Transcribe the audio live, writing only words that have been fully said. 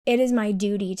It is my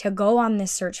duty to go on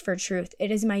this search for truth.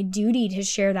 It is my duty to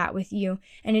share that with you.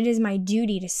 And it is my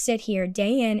duty to sit here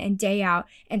day in and day out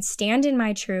and stand in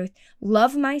my truth,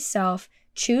 love myself,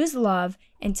 choose love,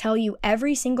 and tell you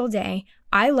every single day,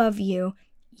 I love you.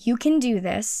 You can do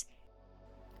this.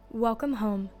 Welcome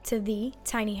home to the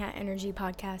Tiny Hat Energy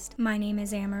Podcast. My name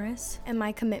is Amaris, and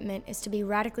my commitment is to be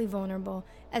radically vulnerable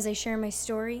as I share my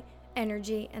story,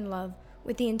 energy, and love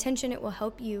with the intention it will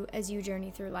help you as you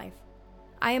journey through life.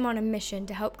 I am on a mission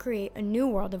to help create a new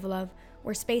world of love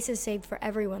where space is saved for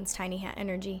everyone's tiny hat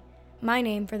energy. My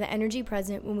name for the energy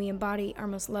present when we embody our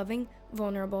most loving,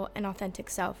 vulnerable, and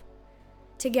authentic self.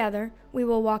 Together, we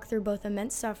will walk through both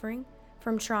immense suffering,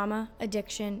 from trauma,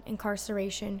 addiction,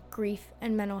 incarceration, grief,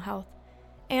 and mental health,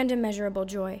 and immeasurable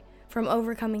joy, from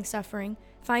overcoming suffering,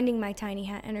 finding my tiny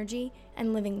hat energy,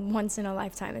 and living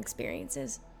once-in-a-lifetime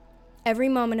experiences. Every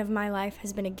moment of my life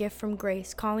has been a gift from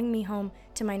grace, calling me home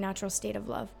to my natural state of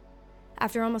love.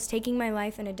 After almost taking my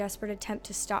life in a desperate attempt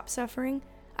to stop suffering,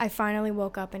 I finally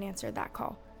woke up and answered that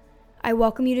call. I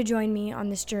welcome you to join me on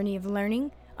this journey of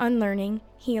learning, unlearning,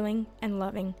 healing, and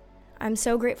loving. I'm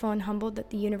so grateful and humbled that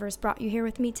the universe brought you here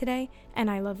with me today, and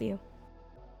I love you.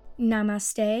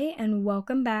 Namaste, and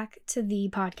welcome back to the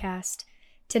podcast.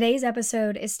 Today's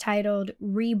episode is titled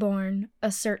Reborn,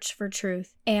 A Search for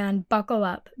Truth, and buckle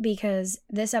up because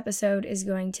this episode is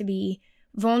going to be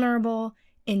vulnerable,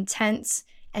 intense,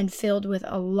 and filled with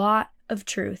a lot of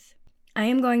truth. I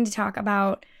am going to talk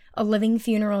about a living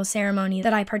funeral ceremony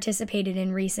that I participated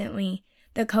in recently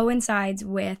that coincides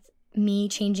with me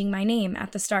changing my name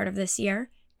at the start of this year,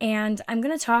 and I'm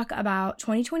going to talk about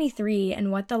 2023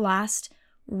 and what the last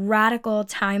radical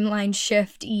timeline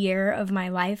shift year of my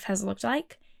life has looked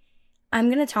like. I'm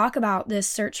going to talk about this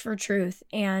search for truth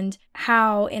and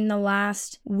how in the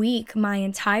last week my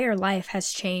entire life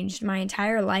has changed. My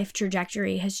entire life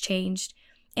trajectory has changed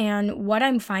and what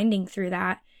I'm finding through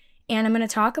that. And I'm going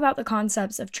to talk about the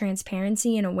concepts of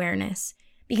transparency and awareness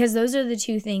because those are the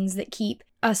two things that keep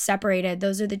us separated.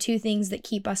 Those are the two things that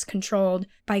keep us controlled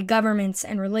by governments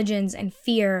and religions and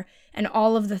fear and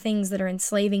all of the things that are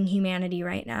enslaving humanity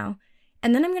right now.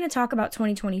 And then I'm going to talk about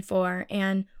 2024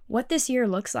 and what this year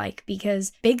looks like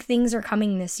because big things are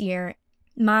coming this year.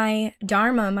 My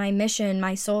dharma, my mission,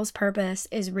 my soul's purpose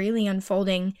is really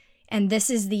unfolding, and this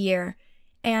is the year.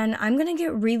 And I'm going to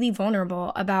get really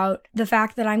vulnerable about the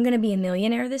fact that I'm going to be a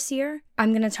millionaire this year.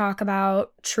 I'm going to talk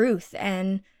about truth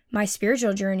and my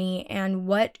spiritual journey and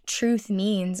what truth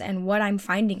means and what I'm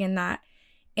finding in that,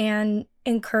 and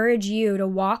encourage you to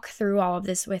walk through all of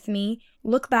this with me.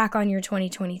 Look back on your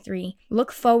 2023,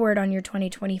 look forward on your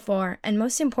 2024, and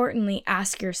most importantly,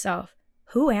 ask yourself,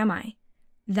 who am I?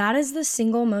 That is the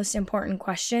single most important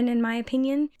question, in my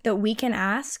opinion, that we can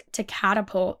ask to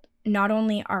catapult not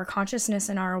only our consciousness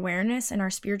and our awareness and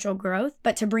our spiritual growth,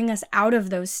 but to bring us out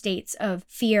of those states of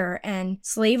fear and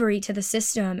slavery to the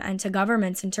system and to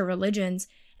governments and to religions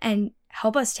and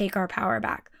help us take our power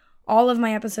back. All of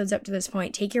my episodes up to this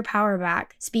point, take your power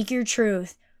back, speak your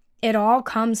truth. It all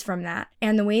comes from that.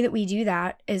 And the way that we do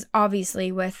that is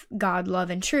obviously with God, love,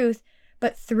 and truth,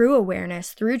 but through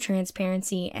awareness, through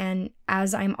transparency, and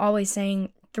as I'm always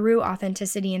saying, through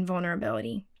authenticity and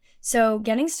vulnerability. So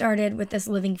getting started with this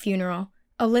living funeral.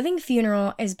 A living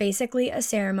funeral is basically a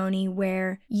ceremony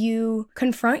where you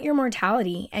confront your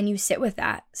mortality and you sit with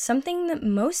that, something that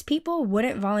most people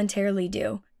wouldn't voluntarily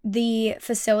do. The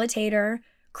facilitator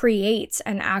creates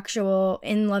an actual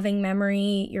in loving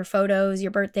memory, your photos,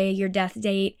 your birthday, your death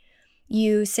date.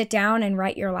 You sit down and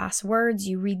write your last words.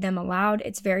 You read them aloud.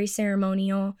 It's very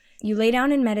ceremonial. You lay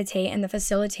down and meditate, and the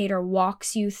facilitator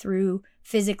walks you through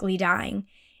physically dying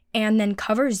and then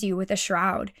covers you with a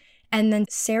shroud and then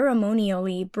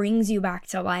ceremonially brings you back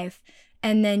to life.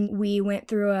 And then we went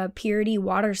through a purity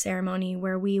water ceremony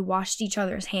where we washed each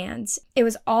other's hands. It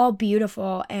was all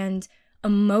beautiful and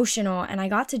emotional, and I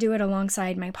got to do it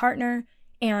alongside my partner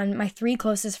and my 3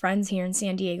 closest friends here in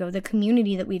San Diego, the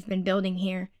community that we've been building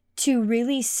here, to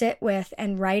really sit with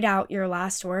and write out your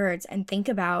last words and think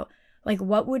about, like,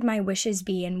 what would my wishes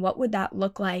be and what would that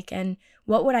look like and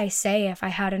what would I say if I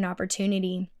had an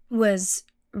opportunity, was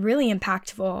really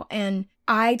impactful. And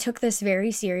I took this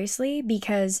very seriously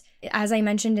because, as I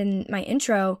mentioned in my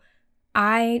intro,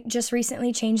 I just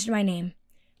recently changed my name.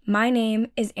 My name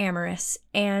is Amaris,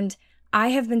 and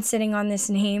I have been sitting on this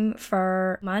name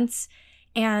for months,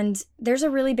 and there's a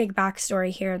really big backstory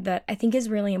here that I think is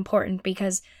really important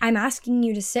because I'm asking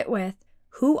you to sit with,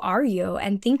 who are you,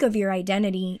 and think of your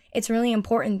identity. It's really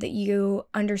important that you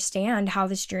understand how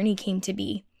this journey came to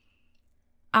be.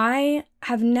 I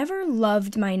have never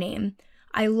loved my name.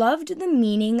 I loved the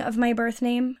meaning of my birth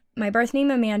name. My birth name,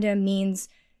 Amanda, means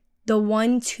the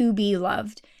one to be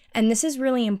loved. And this is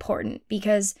really important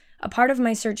because a part of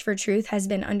my search for truth has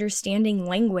been understanding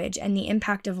language and the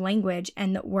impact of language,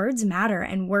 and that words matter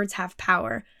and words have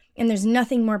power. And there's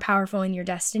nothing more powerful in your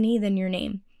destiny than your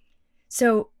name.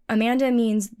 So Amanda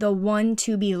means the one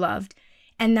to be loved.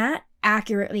 And that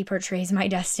accurately portrays my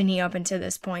destiny up until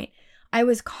this point. I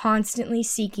was constantly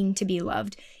seeking to be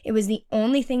loved. It was the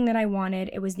only thing that I wanted.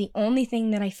 It was the only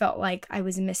thing that I felt like I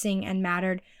was missing and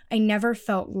mattered. I never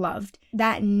felt loved.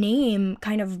 That name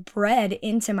kind of bred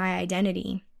into my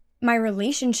identity. My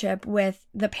relationship with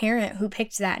the parent who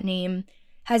picked that name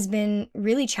has been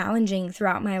really challenging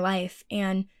throughout my life.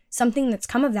 And something that's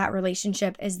come of that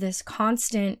relationship is this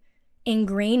constant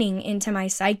ingraining into my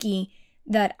psyche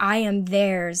that I am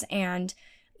theirs and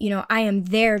I am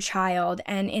their child,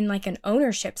 and in like an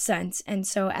ownership sense. And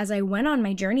so as I went on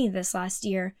my journey this last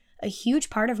year, a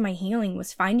huge part of my healing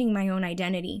was finding my own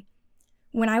identity.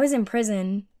 When I was in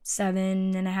prison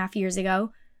 7.5 years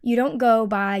ago, you don't go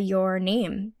by your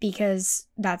name because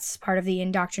that's part of the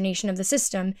indoctrination of the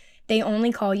system. They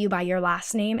only call you by your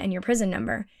last name and your prison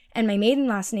number. And my maiden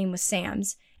last name was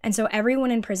Sam's. And so everyone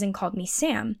in prison called me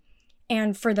Sam.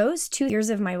 And for those 2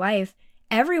 years of my life,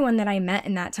 everyone that I met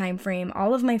in that time frame,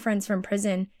 all of my friends from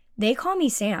prison, they call me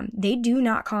Sam. They do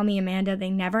not call me Amanda. They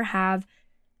never have.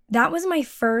 That was my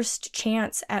first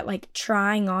chance at like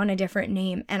trying on a different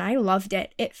name, and I loved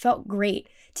it. It felt great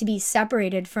to be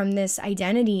separated from this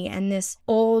identity and this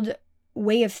old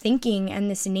way of thinking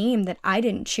and this name that I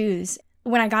didn't choose.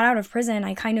 When I got out of prison,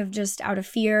 I kind of just out of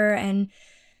fear and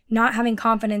not having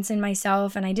confidence in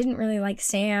myself, and I didn't really like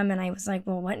Sam, and I was like,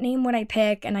 well, what name would I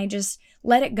pick? And I just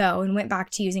let it go and went back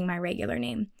to using my regular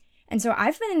name. And so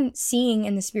I've been seeing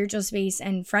in the spiritual space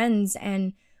and friends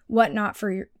and whatnot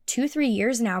for 2-3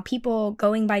 years now, people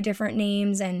going by different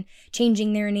names and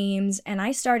changing their names. And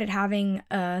I started having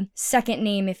a second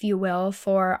name, if you will,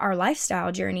 for our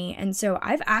lifestyle journey. And so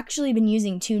I've actually been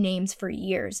using 2 names for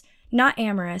years, not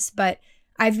amorous, but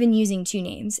I've been using 2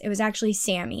 names. It was actually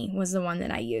Sammy was the one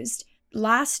that I used.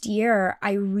 Last year,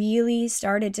 I really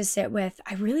started to sit with,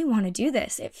 I really want to do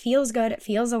this. It feels good. It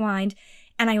feels aligned.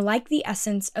 And I like the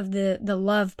essence of the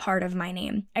love part of my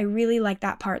name. I really like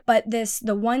that part. But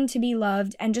the one to be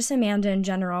loved, and just Amanda in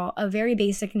general, a very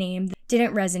basic name,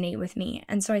 didn't resonate with me.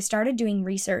 And so I started doing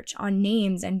research on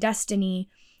names and destiny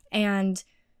and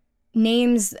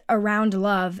names around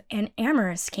love. And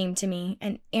amorous came to me.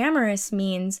 And amorous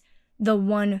means the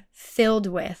one filled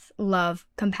with love,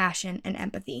 compassion, and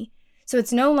empathy. So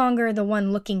it's no longer the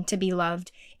one looking to be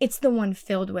loved. It's the one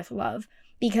filled with love.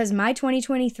 Because my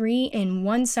 2023, in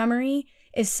one summary,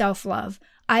 is self-love.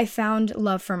 I found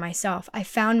love for myself. I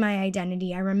found my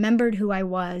identity. I remembered who I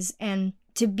was. And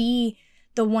to be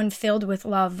the one filled with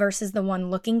love versus the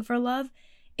one looking for love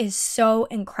is so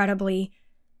incredibly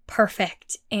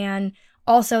perfect. And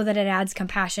also that it adds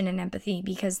compassion and empathy,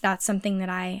 because that's something that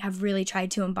I have really tried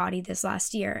to embody this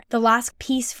last year. The last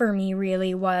piece for me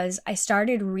really was I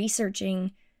started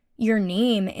researching your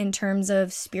name in terms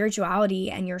of spirituality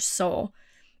and your soul.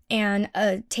 And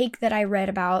a take that I read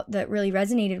about that really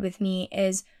resonated with me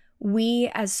is we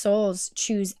as souls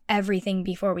choose everything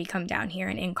before we come down here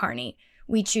and incarnate.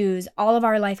 We choose all of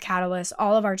our life catalysts,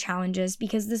 all of our challenges,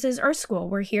 because this is Earth School.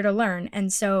 We're here to learn.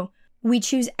 And so we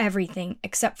choose everything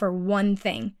except for one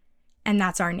thing, and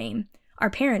that's our name. Our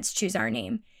parents choose our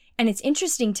name. And it's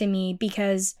interesting to me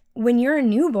because when you're a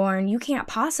newborn, you can't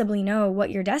possibly know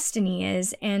what your destiny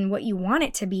is and what you want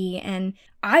it to be. And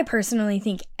I personally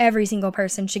think every single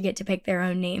person should get to pick their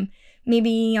own name.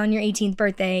 Maybe on your 18th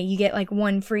birthday, you get like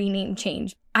one free name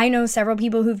change. I know several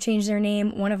people who've changed their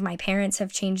name. One of my parents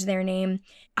have changed their name.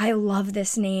 I love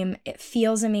this name. It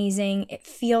feels amazing. It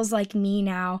feels like me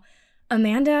now.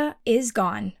 Amanda is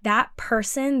gone. That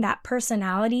person, that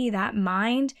personality, that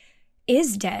mind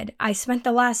is dead. I spent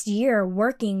the last year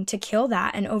working to kill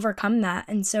that and overcome that.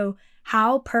 And so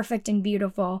how perfect and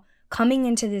beautiful coming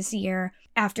into this year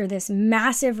after this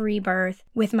massive rebirth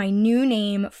with my new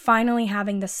name, finally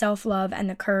having the self-love and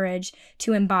the courage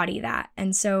to embody that.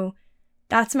 And so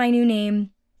that's my new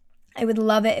name. I would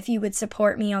love it if you would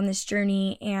support me on this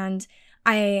journey, and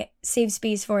I save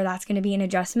space for that's going to be an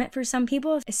adjustment for some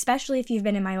people, especially if you've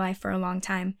been in my life for a long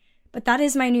time. But that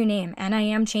is my new name, and I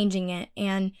am changing it,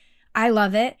 and I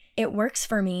love it. It works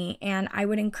for me, and I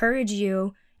would encourage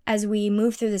you as we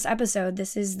move through this episode.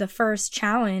 This is the first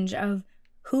challenge of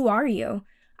who are you?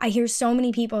 I hear so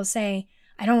many people say,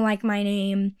 I don't like my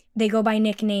name. They go by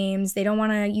nicknames. They don't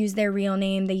want to use their real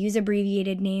name. They use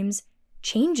abbreviated names.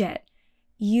 Change it.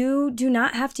 You do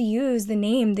not have to use the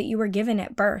name that you were given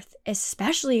at birth,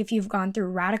 especially if you've gone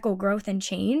through radical growth and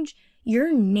change.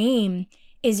 Your name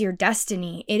is your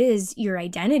destiny. It is your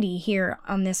identity here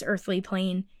on this earthly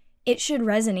plane. It should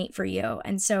resonate for you.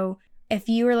 And so if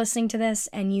you are listening to this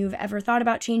and you've ever thought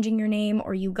about changing your name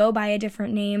or you go by a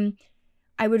different name,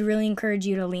 I would really encourage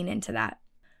you to lean into that.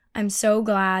 I'm so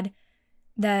glad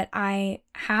that I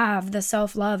have the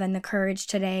self-love and the courage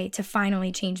today to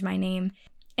finally change my name.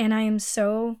 And I am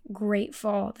so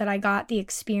grateful that I got the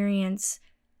experience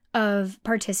of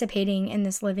participating in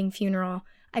this living funeral.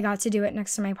 I got to do it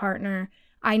next to my partner.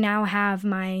 I now have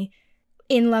my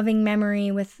in loving memory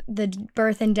with the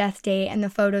birth and death date and the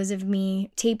photos of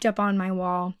me taped up on my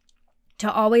wall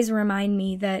to always remind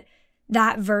me that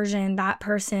that version, that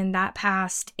person, that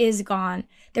past is gone.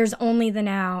 There's only the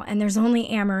now, and there's only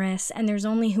Amaris, and there's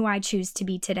only who I choose to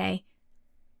be today.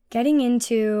 Getting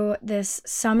into this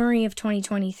summary of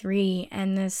 2023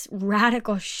 and this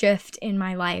radical shift in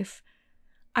my life,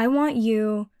 I want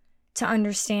you to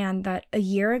understand that a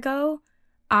year ago,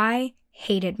 I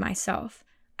hated myself.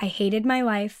 I hated my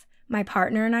life. My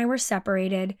partner and I were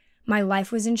separated. My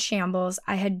life was in shambles.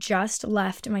 I had just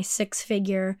left my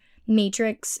 6-figure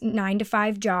matrix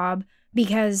 9-to-5 job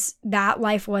because that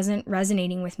life wasn't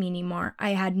resonating with me anymore.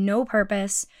 I had no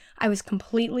purpose. I was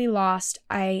completely lost.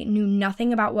 I knew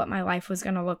nothing about what my life was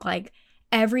going to look like.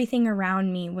 Everything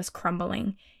around me was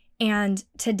crumbling. And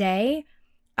today,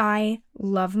 I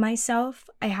love myself.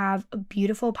 I have a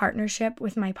beautiful partnership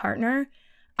with my partner.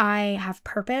 I have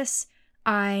purpose.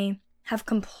 I have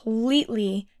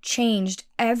completely changed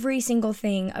every single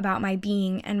thing about my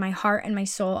being and my heart and my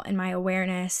soul and my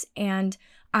awareness. And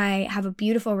I have a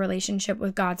beautiful relationship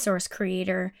with God, Source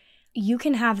Creator. You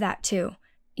can have that too.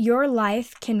 Your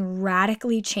life can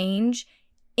radically change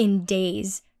in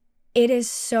days. It is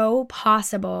so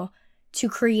possible to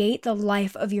create the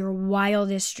life of your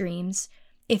wildest dreams.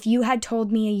 If you had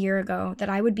told me a year ago that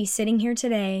I would be sitting here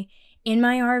today in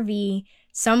my RV,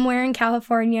 somewhere in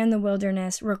California in the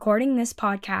wilderness, recording this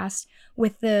podcast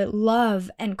with the love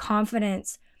and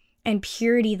confidence and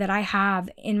purity that I have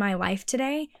in my life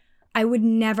today, I would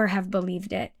never have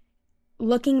believed it.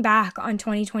 Looking back on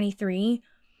 2023,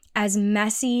 as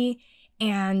messy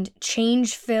and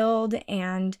change-filled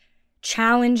and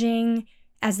challenging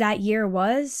as that year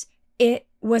was, it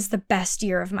was the best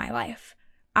year of my life.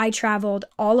 I traveled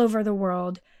all over the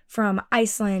world, from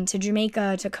Iceland to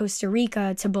Jamaica to Costa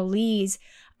Rica to Belize.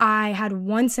 I had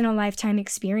once-in-a-lifetime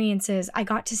experiences. I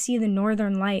got to see the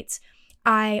Northern Lights.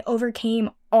 I overcame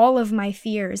all of my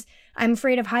fears. I'm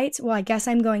afraid of heights? Well, I guess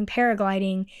I'm going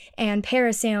paragliding and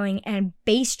parasailing and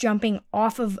base jumping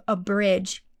off of a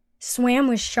bridge. Swam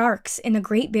with sharks in the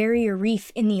Great Barrier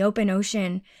Reef in the open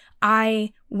ocean.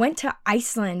 I went to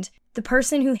Iceland, the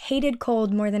person who hated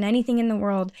cold more than anything in the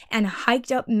world, and hiked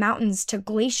up mountains to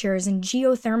glaciers and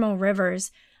geothermal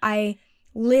rivers. I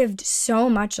lived so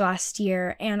much last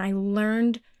year and I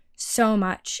learned so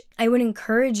much. I would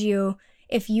encourage you,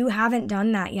 if you haven't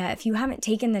done that yet, if you haven't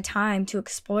taken the time to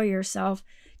explore yourself,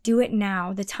 do it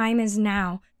now. The time is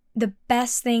now. The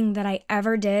best thing that I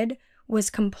ever did was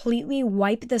completely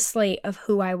wipe the slate of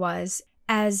who I was.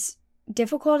 As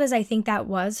difficult as I think that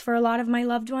was for a lot of my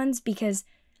loved ones, because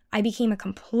I became a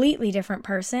completely different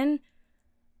person,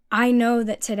 I know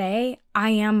that today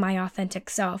I am my authentic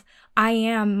self. I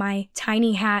am my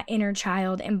tiny hat inner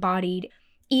child embodied,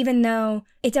 even though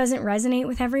it doesn't resonate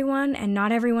with everyone and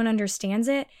not everyone understands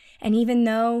it. And even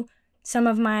though some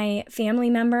of my family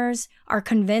members are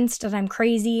convinced that I'm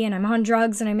crazy and I'm on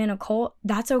drugs and I'm in a cult,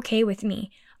 that's okay with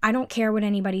me. I don't care what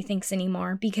anybody thinks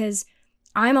anymore, because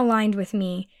I'm aligned with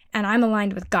me and I'm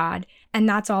aligned with God, and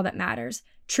that's all that matters.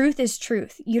 Truth is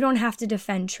truth. You don't have to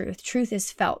defend truth. Truth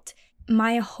is felt.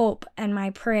 My hope and my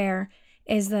prayer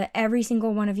is that every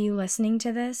single one of you listening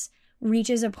to this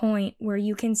reaches a point where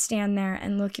you can stand there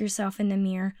and look yourself in the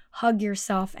mirror, hug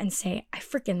yourself, and say, I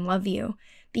freaking love you,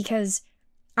 because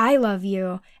I love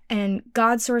you and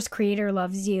God, Source Creator,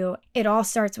 loves you. It all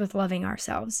starts with loving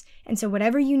ourselves. And so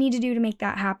whatever you need to do to make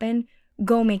that happen,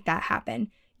 go make that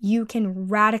happen. You can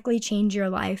radically change your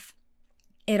life.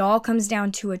 It all comes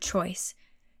down to a choice.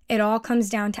 It all comes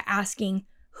down to asking,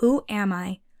 who am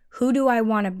I? Who do I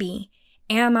want to be?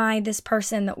 Am I this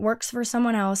person that works for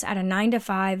someone else at a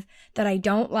 9-to-5 that I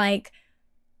don't like,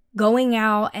 going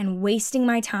out and wasting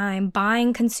my time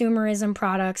buying consumerism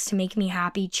products to make me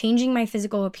happy, changing my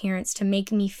physical appearance to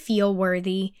make me feel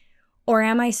worthy? Or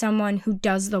am I someone who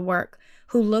does the work,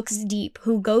 who looks deep,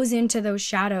 who goes into those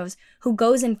shadows, who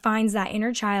goes and finds that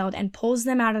inner child and pulls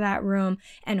them out of that room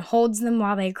and holds them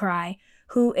while they cry,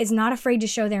 who is not afraid to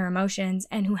show their emotions,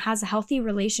 and who has healthy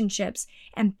relationships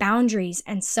and boundaries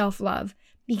and self-love?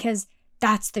 Because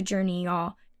that's the journey,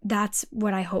 y'all. That's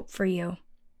what I hope for you.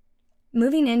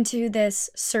 moving into this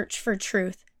search for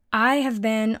truth, I have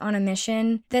been on a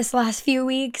mission this last few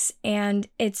weeks, and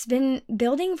it's been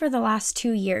building for the last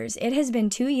 2 years. It has been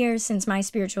 2 years since my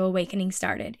spiritual awakening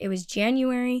started. It was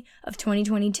January of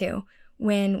 2022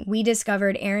 when we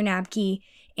discovered Aaron Abke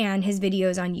and his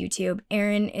videos on YouTube.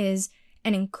 Aaron is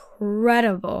an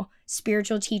incredible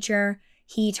spiritual teacher.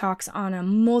 He talks on a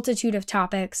multitude of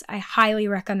topics. I highly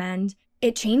recommend.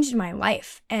 It changed my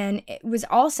life, and it was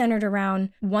all centered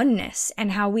around oneness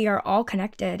and how we are all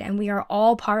connected and we are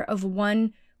all part of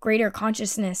one greater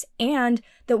consciousness, and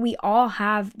that we all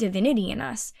have divinity in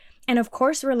us. And of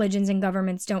course, religions and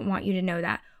governments don't want you to know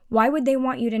that. Why would they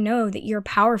want you to know that you're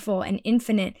powerful and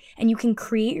infinite and you can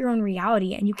create your own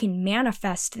reality and you can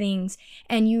manifest things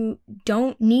and you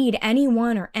don't need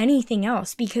anyone or anything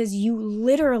else because you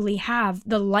literally have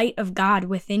the light of God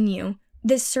within you?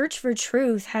 This search for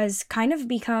truth has kind of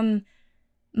become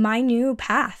my new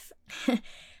path.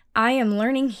 I am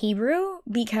learning Hebrew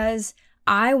because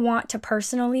I want to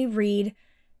personally read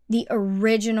the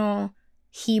original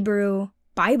Hebrew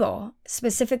Bible,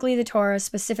 specifically the Torah,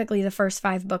 specifically the first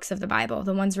 5 books of the Bible,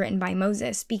 the ones written by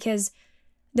Moses, because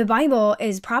the Bible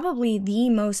is probably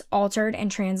the most altered and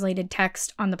translated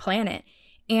text on the planet.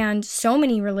 And so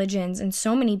many religions and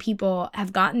so many people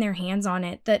have gotten their hands on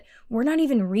it that we're not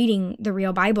even reading the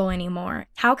real Bible anymore.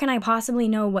 How can I possibly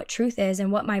know what truth is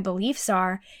and what my beliefs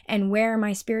are and where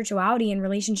my spirituality and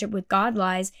relationship with God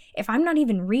lies if I'm not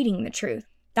even reading the truth?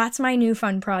 That's my new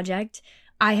fun project.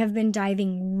 I have been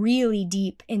diving really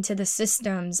deep into the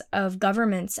systems of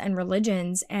governments and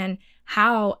religions and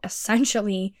how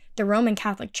essentially the Roman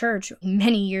Catholic Church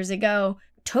many years ago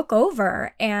took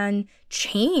over and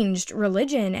changed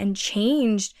religion and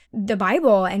changed the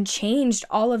Bible and changed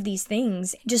all of these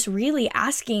things. Just really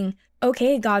asking,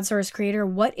 okay, God, source creator,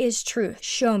 what is truth?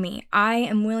 Show me. I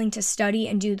am willing to study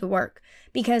and do the work.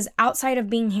 Because outside of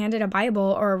being handed a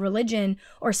Bible or a religion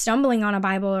or stumbling on a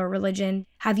Bible or religion,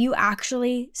 have you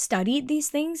actually studied these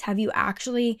things? Have you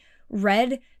actually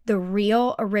read the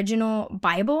real original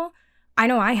Bible? I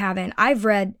know I haven't. I've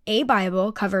read a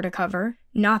Bible cover to cover,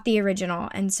 not the original.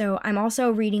 And so I'm also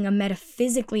reading a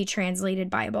metaphysically translated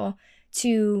Bible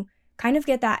to kind of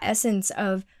get that essence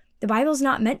of the Bible's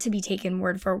not meant to be taken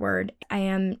word for word. I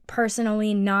am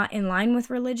personally not in line with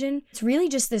religion. It's really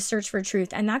just this search for truth,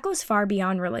 and that goes far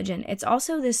beyond religion. It's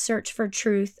also this search for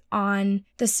truth on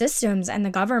the systems and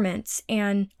the governments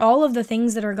and all of the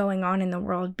things that are going on in the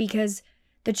world, because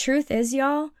the truth is,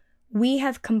 y'all, we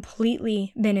have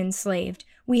completely been enslaved.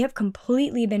 We have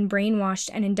completely been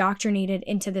brainwashed and indoctrinated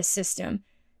into this system.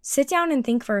 Sit down and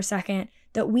think for a second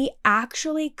that we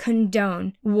actually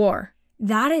condone war.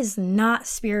 That is not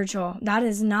spiritual. That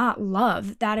is not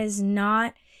love. That is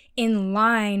not in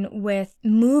line with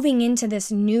moving into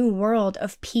this new world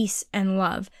of peace and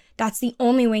love. That's the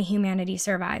only way humanity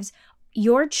survives.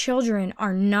 Your children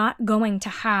are not going to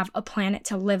have a planet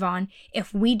to live on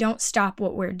if we don't stop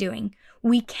what we're doing.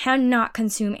 We cannot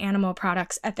consume animal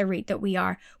products at the rate that we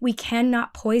are. We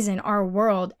cannot poison our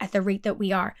world at the rate that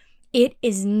we are. It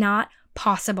is not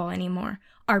possible anymore.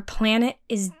 Our planet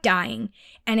is dying.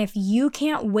 And if you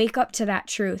can't wake up to that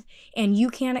truth and you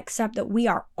can't accept that we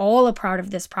are all a part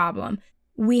of this problem,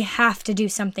 we have to do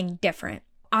something different.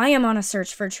 I am on a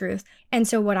search for truth. And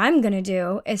so what I'm going to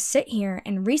do is sit here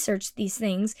and research these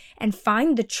things and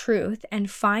find the truth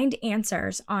and find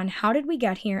answers on how did we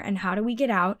get here and how do we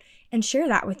get out, and share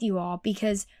that with you all,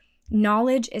 because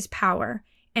knowledge is power,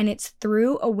 and it's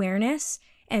through awareness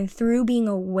and through being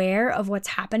aware of what's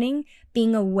happening,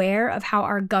 being aware of how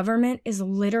our government is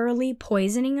literally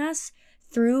poisoning us,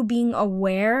 through being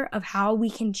aware of how we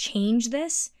can change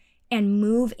this and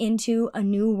move into a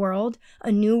new world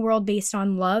based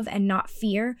on love and not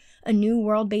fear, a new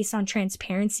world based on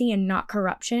transparency and not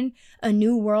corruption, a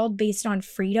new world based on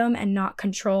freedom and not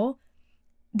control.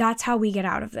 That's how we get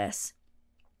out of this.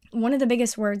 One of the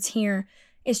biggest words here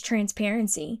is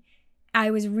transparency.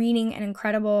 I was reading an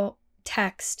incredible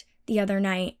text the other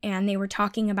night, and they were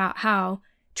talking about how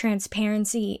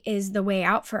transparency is the way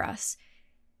out for us.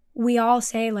 We all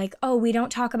say like, oh, we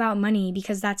don't talk about money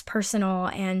because that's personal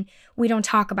and we don't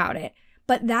talk about it.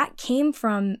 But that came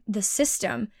from the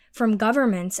system, from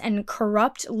governments and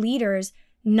corrupt leaders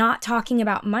not talking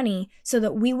about money so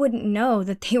that we wouldn't know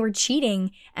that they were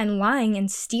cheating and lying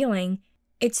and stealing.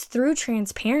 It's through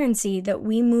transparency that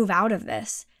we move out of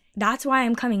this. That's why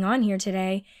I'm coming on here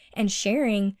today and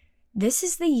sharing this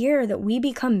is the year that we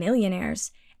become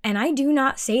millionaires. And I do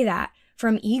not say that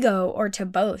from ego or to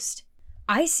boast.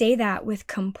 I say that with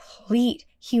complete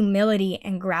humility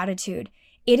and gratitude.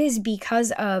 It is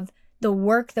because of the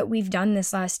work that we've done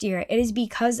this last year. It is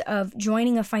because of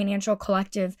joining a financial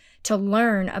collective to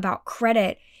learn about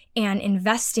credit and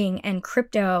investing and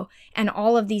crypto and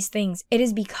all of these things. It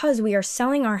is because we are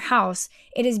selling our house.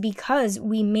 It is because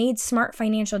we made smart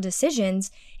financial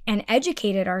decisions and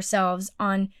educated ourselves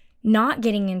on not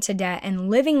getting into debt and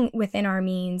living within our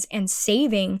means and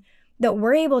saving that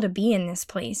we're able to be in this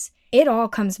place. It all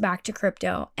comes back to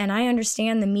crypto. And I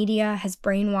understand the media has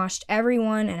brainwashed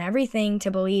everyone and everything to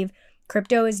believe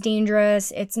crypto is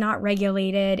dangerous, it's not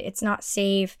regulated, it's not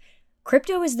safe.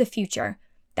 Crypto is the future.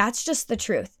 That's just the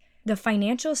truth. The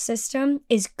financial system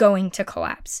is going to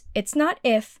collapse. It's not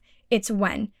if, it's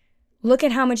when. Look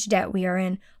at how much debt we are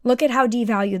in. Look at how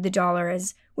devalued the dollar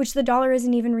is, which the dollar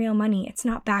isn't even real money. It's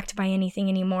not backed by anything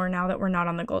anymore now that we're not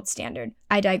on the gold standard.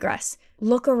 I digress.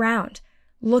 Look around.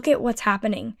 Look at what's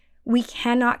happening. We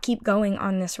cannot keep going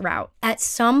on this route. At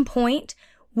some point,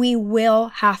 we will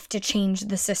have to change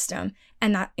the system,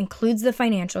 and that includes the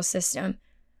financial system.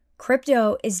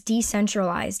 Crypto is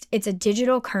decentralized. It's a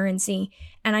digital currency.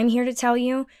 And I'm here to tell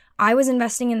you, I was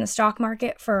investing in the stock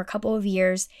market for a couple of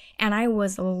years, and I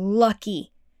was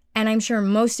lucky. And I'm sure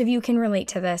most of you can relate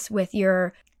to this with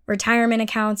your retirement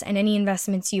accounts and any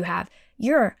investments you have.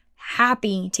 You're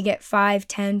happy to get 5,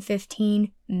 10,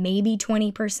 15, maybe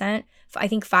 20%. I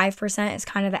think 5% is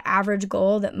kind of the average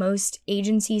goal that most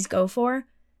agencies go for.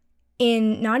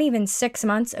 In not even 6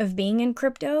 months of being in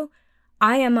crypto,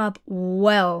 I am up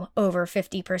well over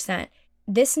 50%.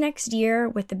 This next year,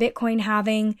 with the Bitcoin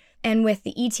halving and with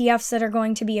the ETFs that are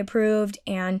going to be approved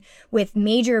and with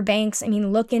major banks, I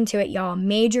mean, look into it, y'all.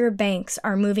 Major banks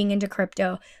are moving into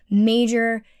crypto.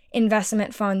 Major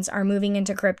investment funds are moving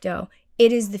into crypto.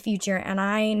 It is the future. And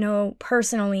I know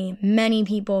personally many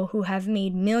people who have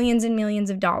made millions and millions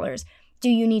of dollars. Do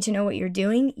you need to know what you're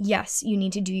doing? Yes, you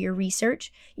need to do your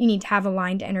research. You need to have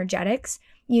aligned energetics.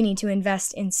 You need to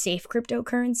invest in safe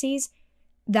cryptocurrencies.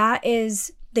 That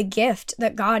is the gift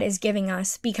that God is giving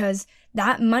us, because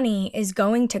that money is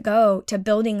going to go to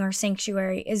building our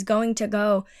sanctuary, is going to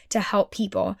go to help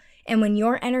people. And when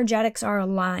your energetics are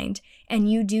aligned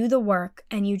and you do the work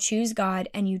and you choose God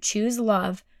and you choose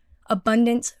love,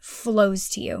 abundance flows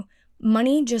to you.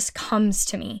 Money just comes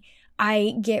to me.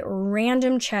 I get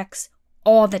random checks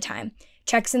all the time.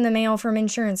 Checks in the mail from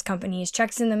insurance companies,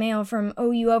 checks in the mail from,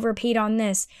 oh, you overpaid on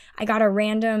this. I got a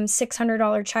random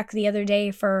 $600 check the other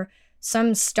day for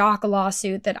some stock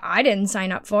lawsuit that I didn't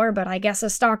sign up for, but I guess a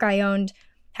stock I owned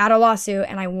had a lawsuit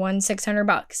and I won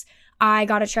 $600. I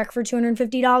got a check for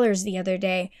 $250 the other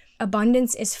day.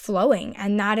 Abundance is flowing,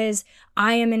 and that is,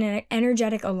 I am in an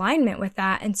energetic alignment with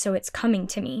that, and so it's coming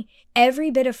to me. Every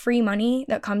bit of free money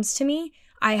that comes to me,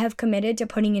 I have committed to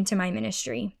putting into my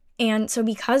ministry. And so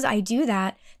because I do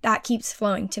that, that keeps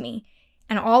flowing to me.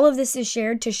 And all of this is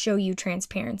shared to show you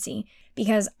transparency,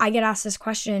 because I get asked this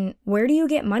question, where do you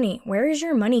get money? Where is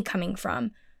your money coming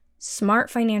from? Smart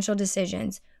financial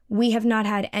decisions. We have not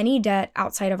had any debt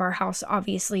outside of our house,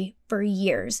 obviously, for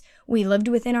years. We lived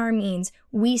within our means.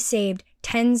 We saved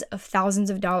tens of thousands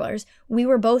of dollars. We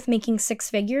were both making 6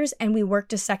 figures, and we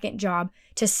worked a second job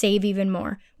to save even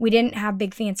more. We didn't have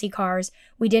big fancy cars.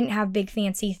 We didn't have big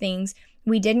fancy things.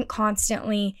 We didn't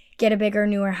constantly get a bigger,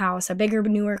 newer house, a bigger,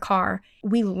 newer car.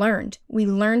 We learned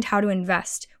how to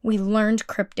invest. We learned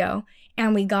crypto,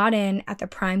 and we got in at the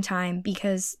prime time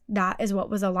because that is what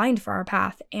was aligned for our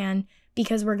path, and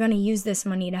because we're going to use this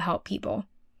money to help people.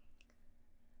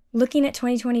 Looking at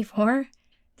 2024,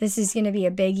 this is going to be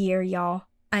a big year, y'all.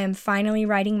 I am finally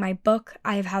writing my book.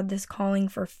 I have had this calling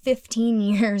for 15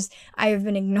 years. I have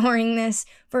been ignoring this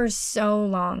for so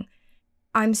long.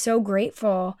 I'm so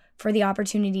grateful for the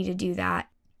opportunity to do that.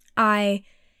 I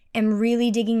am really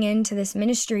digging into this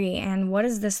ministry, and what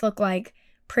does this look like?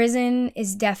 Prison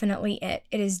is definitely it.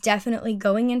 It is definitely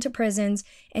going into prisons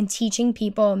and teaching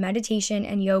people meditation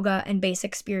and yoga and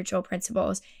basic spiritual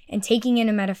principles, and taking in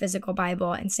a metaphysical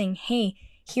Bible and saying, hey,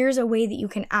 here's a way that you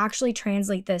can actually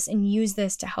translate this and use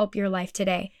this to help your life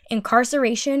today.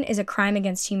 Incarceration is a crime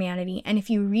against humanity. And if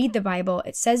you read the Bible,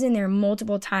 it says in there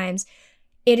multiple times,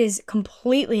 it is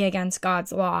completely against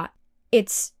God's law.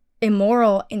 It's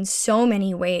immoral in so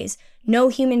many ways. No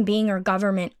human being or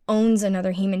government owns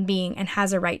another human being and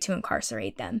has a right to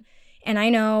incarcerate them. And I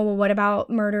know, well, what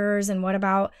about murderers, and what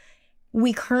about,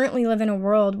 we currently live in a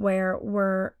world where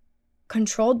we're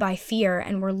controlled by fear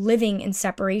and we're living in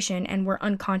separation and we're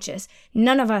unconscious.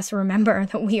 None of us remember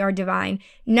that we are divine.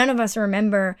 None of us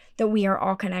remember that we are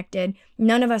all connected.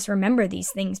 None of us remember these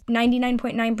things.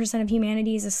 99.9% of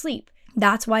humanity is asleep.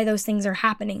 That's why those things are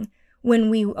happening. When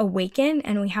we awaken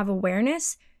and we have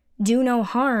awareness, do no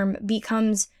harm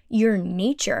becomes your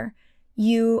nature.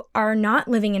 You are not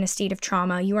living in a state of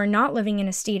trauma. You are not living in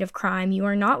a state of crime. You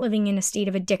are not living in a state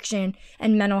of addiction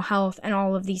and mental health and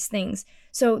all of these things.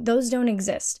 So those don't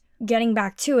exist. Getting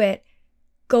back to it,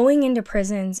 going into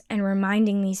prisons and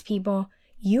reminding these people,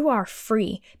 you are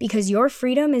free because your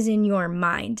freedom is in your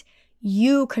mind.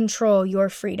 You control your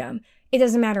freedom. It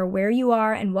doesn't matter where you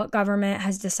are and what government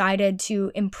has decided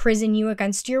to imprison you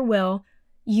against your will.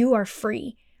 You are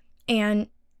free. And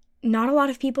not a lot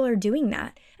of people are doing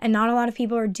that. And not a lot of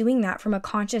people are doing that from a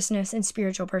consciousness and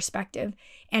spiritual perspective.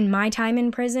 And my time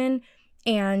in prison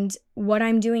and what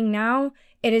I'm doing now,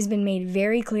 it has been made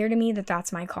very clear to me that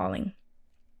that's my calling.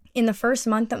 In the first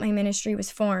month that my ministry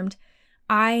was formed,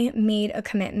 I made a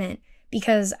commitment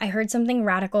because I heard something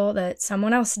radical that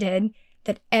someone else did,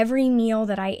 that every meal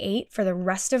that I ate for the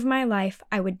rest of my life,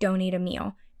 I would donate a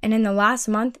meal. And in the last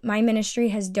month, my ministry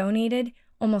has donated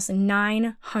almost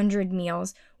 900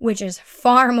 meals, which is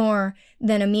far more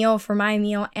than a meal for my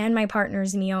meal and my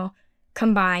partner's meal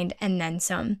combined and then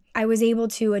some. I was able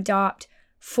to adopt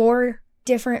 4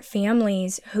 different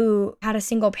families who had a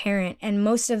single parent, and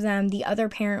most of them, the other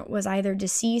parent was either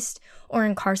deceased or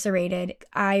incarcerated.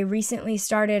 I recently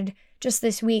started just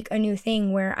this week a new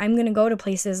thing where I'm going to go to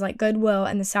places like Goodwill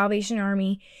and the Salvation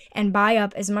Army and buy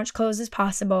up as much clothes as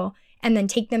possible and then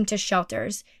take them to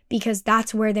shelters because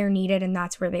that's where they're needed and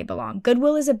that's where they belong.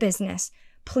 Goodwill is a business.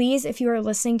 Please, if you are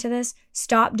listening to this,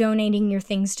 stop donating your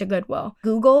things to Goodwill.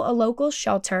 Google a local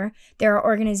shelter. There are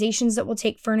organizations that will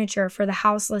take furniture for the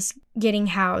houseless getting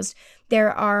housed.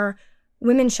 There are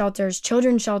women's shelters,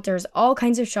 children's shelters, all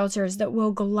kinds of shelters that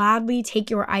will gladly take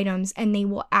your items and they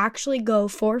will actually go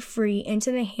for free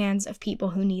into the hands of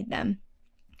people who need them.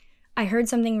 I heard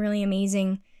something really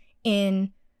amazing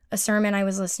in a sermon I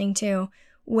was listening to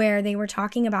where they were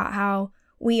talking about how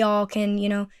we all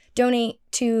can, donate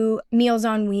to Meals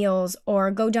on Wheels or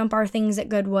go dump our things at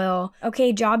Goodwill.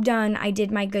 Okay, job done. I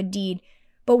did my good deed.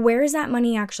 But where is that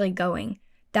money actually going?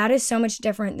 That is so much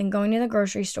different than going to the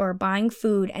grocery store, buying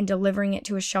food and delivering it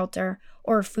to a shelter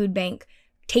or a food bank,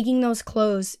 taking those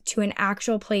clothes to an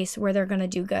actual place where they're going to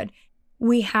do good.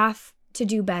 We have to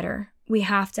do better. We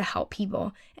have to help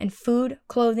people. And food,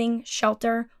 clothing,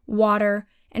 shelter, water,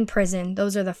 and prison,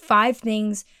 those are the 5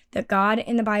 things that God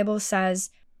in the Bible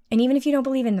says. And even if you don't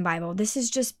believe in the Bible, this is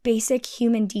just basic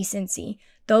human decency.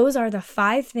 Those are the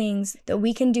 5 things that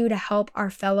we can do to help our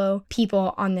fellow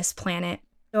people on this planet.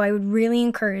 So I would really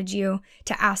encourage you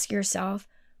to ask yourself,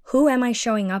 who am I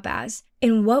showing up as?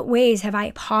 In what ways have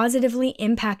I positively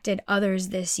impacted others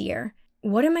this year?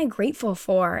 What am I grateful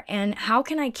for? And how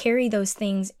can I carry those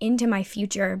things into my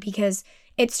future? Because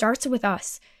it starts with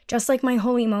us. Just like my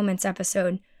Holy Moments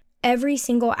episode, every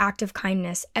single act of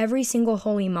kindness, every single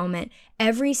holy moment,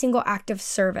 every single act of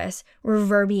service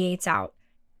reverberates out.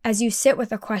 As you sit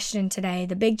with a question today,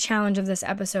 the big challenge of this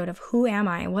episode of who am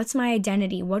I? What's my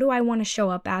identity? What do I want to show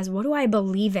up as? What do I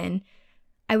believe in?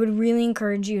 I would really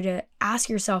encourage you to ask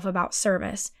yourself about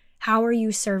service. How are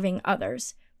you serving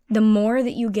others? The more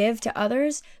that you give to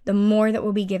others, the more that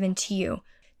will be given to you.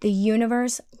 The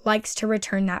universe likes to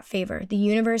return that favor. The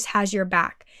universe has your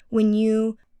back. When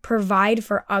you provide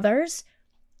for others,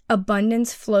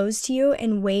 abundance flows to you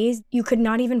in ways you could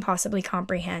not even possibly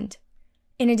comprehend.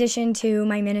 In addition to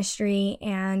my ministry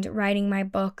and writing my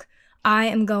book, I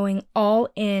am going all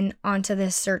in onto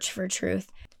this search for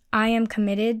truth. I am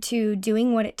committed to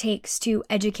doing what it takes to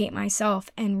educate myself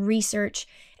and research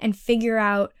and figure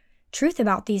out truth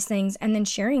about these things and then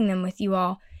sharing them with you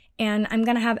all. And I'm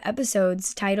going to have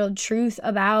episodes titled Truth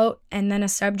About and then a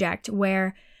subject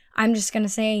where I'm just going to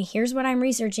say, here's what I'm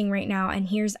researching right now, and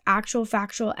here's actual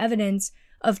factual evidence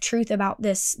of truth about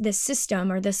this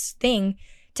system or this thing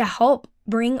to help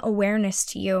bring awareness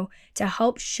to you, to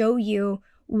help show you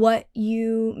what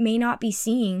you may not be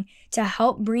seeing, to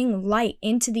help bring light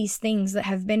into these things that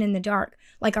have been in the dark,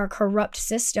 like our corrupt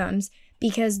systems,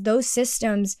 because those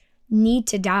systems need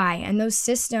to die, and those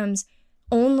systems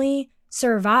only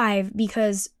survive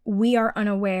because we are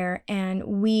unaware and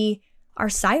we are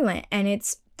silent, and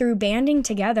it's through banding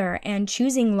together and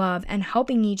choosing love and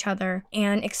helping each other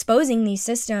and exposing these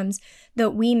systems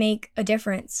that we make a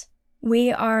difference.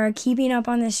 We are keeping up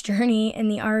on this journey in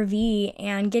the RV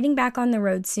and getting back on the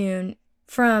road soon.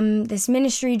 From this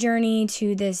ministry journey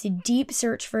to this deep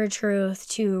search for truth,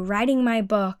 to writing my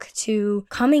book, to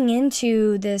coming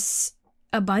into this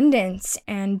abundance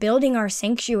and building our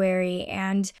sanctuary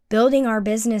and building our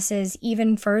businesses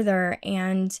even further,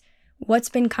 and what's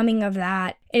been coming of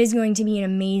that. It is going to be an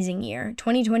amazing year.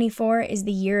 2024 is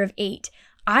the year of 8.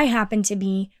 I happen to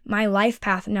be, my life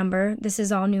path number, this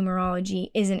is all numerology,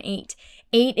 is an 8.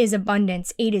 8 is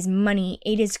abundance, 8 is money,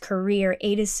 8 is career,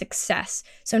 8 is success.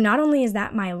 So not only is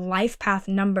that my life path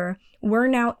number, we're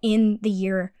now in the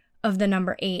year of the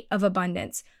number 8 of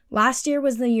abundance. Last year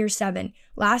was the year 7.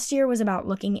 Last year was about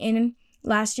looking in.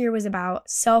 Last year was about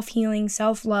self-healing,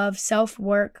 self-love,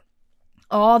 self-work,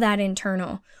 all that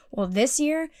internal. Well, this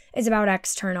year is about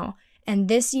external. And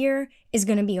this year is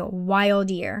going to be a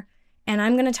wild year. And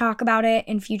I'm going to talk about it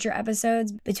in future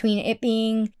episodes, between it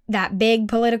being that big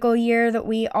political year that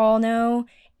we all know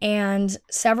and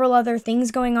several other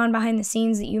things going on behind the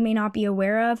scenes that you may not be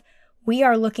aware of. We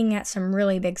are looking at some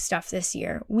really big stuff this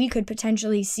year. We could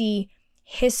potentially see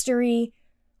history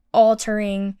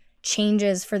altering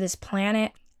changes for this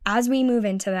planet. As we move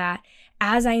into that,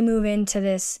 as I move into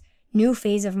this new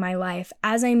phase of my life,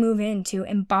 as I move into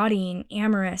embodying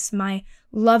Amorous, my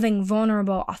loving,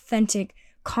 vulnerable, authentic,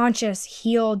 conscious,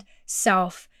 healed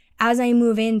self, as I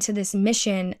move into this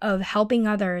mission of helping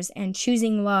others and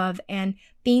choosing love and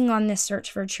being on this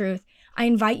search for truth, I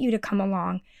invite you to come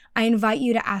along. I invite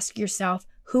you to ask yourself,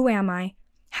 who am I?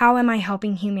 How am I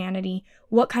helping humanity?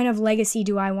 What kind of legacy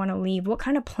do I want to leave? What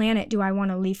kind of planet do I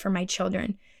want to leave for my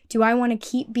children? Do I want to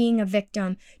keep being a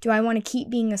victim? Do I want to keep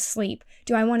being asleep?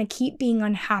 Do I want to keep being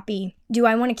unhappy? Do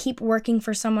I want to keep working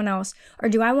for someone else? Or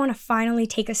do I want to finally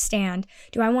take a stand?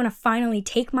 Do I want to finally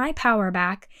take my power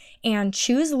back and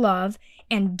choose love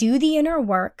and do the inner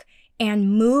work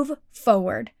and move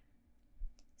forward?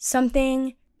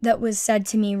 Something that was said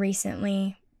to me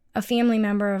recently, a family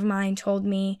member of mine told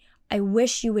me, I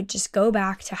wish you would just go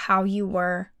back to how you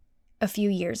were a few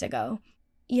years ago.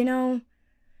 You know,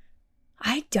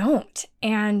 I don't.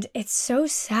 And it's so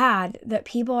sad that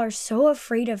people are so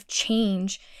afraid of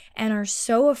change and are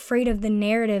so afraid of the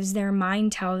narratives their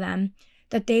mind tell them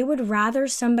that they would rather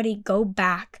somebody go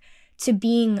back to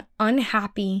being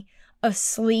unhappy,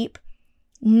 asleep,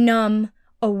 numb,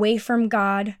 away from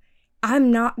God.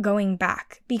 I'm not going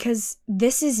back, because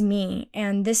this is me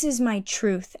and this is my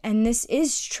truth and this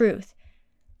is truth.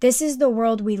 This is the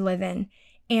world we live in,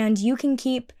 and you can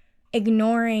keep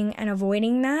ignoring and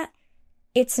avoiding that.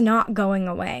 It's not going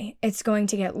away. It's going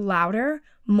to get louder.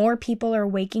 More people are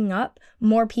waking up.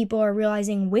 More people are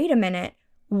realizing, wait a minute,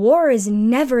 war is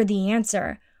never the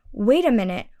answer. Wait a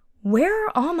minute, where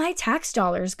are all my tax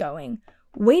dollars going?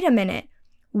 Wait a minute,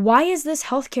 why is this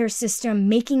healthcare system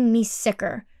making me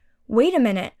sicker? Wait a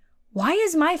minute, why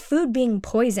is my food being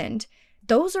poisoned?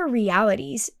 Those are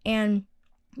realities, and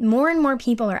more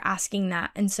people are asking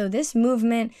that. And so this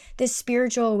movement, this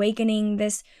spiritual awakening,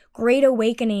 this great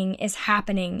awakening is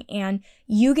happening, and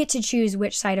you get to choose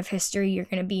which side of history you're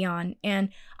going to be on. And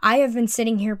I have been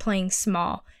sitting here playing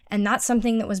small, and that's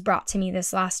something that was brought to me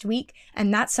this last week,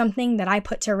 and that's something that I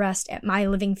put to rest at my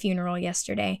living funeral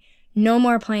yesterday. No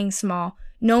more playing small.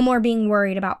 No more being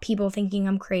worried about people thinking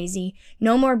I'm crazy.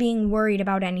 No more being worried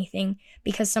about anything,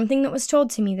 because something that was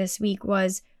told to me this week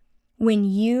was, when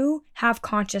you have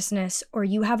consciousness or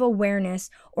you have awareness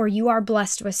or you are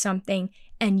blessed with something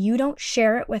and you don't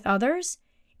share it with others,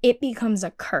 it becomes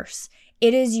a curse.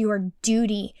 It is your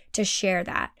duty to share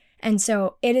that. And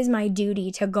so it is my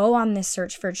duty to go on this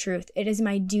search for truth. It is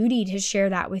my duty to share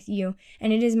that with you.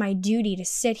 And it is my duty to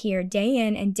sit here day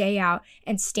in and day out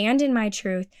and stand in my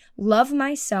truth, love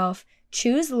myself,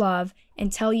 choose love,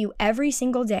 and tell you every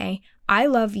single day, I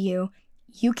love you,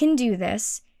 you can do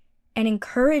this, and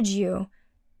encourage you,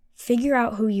 figure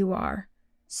out who you are.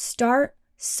 Start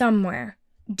somewhere.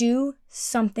 Do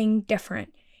something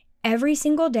different. Every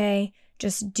single day,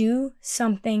 just do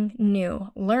something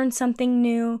new. Learn something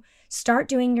new. Start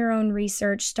doing your own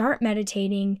research. Start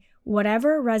meditating.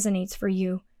 Whatever resonates for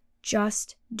you,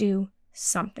 just do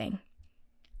something.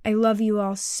 I love you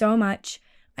all so much.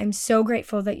 I'm so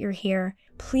grateful that you're here.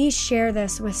 Please share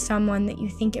this with someone that you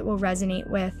think it will resonate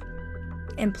with.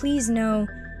 And please know,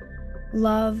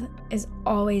 love is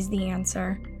always the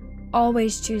answer.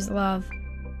 Always choose love.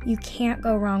 You can't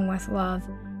go wrong with love.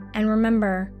 And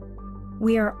remember,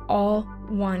 we are all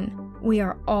one. We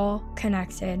are all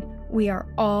connected. We are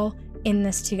all in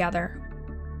this together.